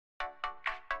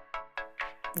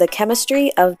the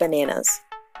chemistry of bananas.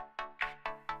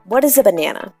 What is a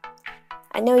banana?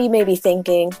 I know you may be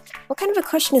thinking, what kind of a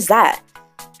question is that?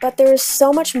 But there is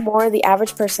so much more the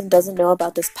average person doesn't know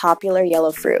about this popular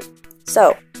yellow fruit.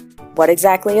 So, what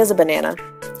exactly is a banana?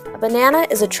 A banana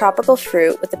is a tropical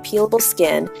fruit with a peelable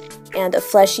skin and a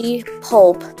fleshy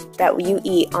pulp that you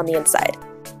eat on the inside.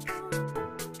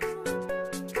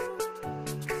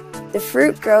 The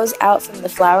fruit grows out from the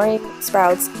flowering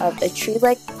sprouts of a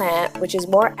tree-like plant, which is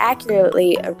more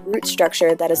accurately a root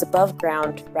structure that is above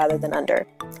ground rather than under.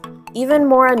 Even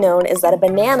more unknown is that a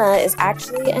banana is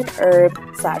actually an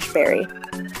herb/berry.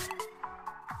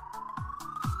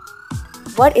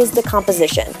 What is the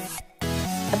composition?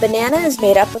 A banana is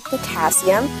made up of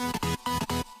potassium,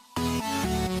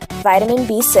 vitamin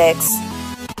B6,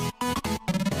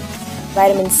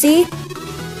 vitamin C,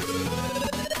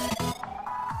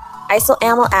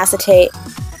 isoamyl acetate,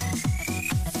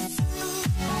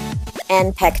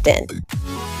 and pectin.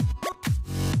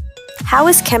 How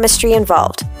is chemistry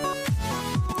involved?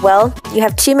 Well, you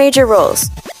have two major roles.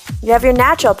 You have your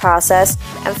natural process,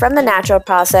 and from the natural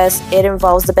process, it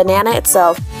involves the banana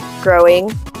itself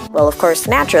growing, well, of course,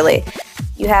 naturally.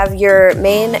 You have your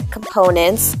main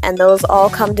components, and those all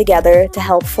come together to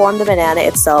help form the banana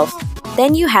itself.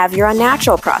 Then you have your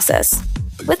unnatural process.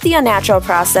 With the unnatural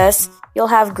process, you'll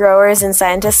have growers and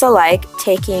scientists alike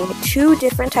taking two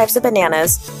different types of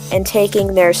bananas and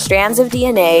taking their strands of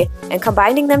DNA and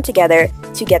combining them together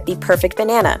to get the perfect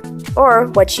banana, or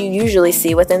what you usually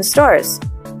see within stores,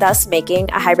 thus making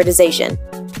a hybridization.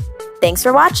 Thanks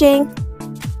for watching!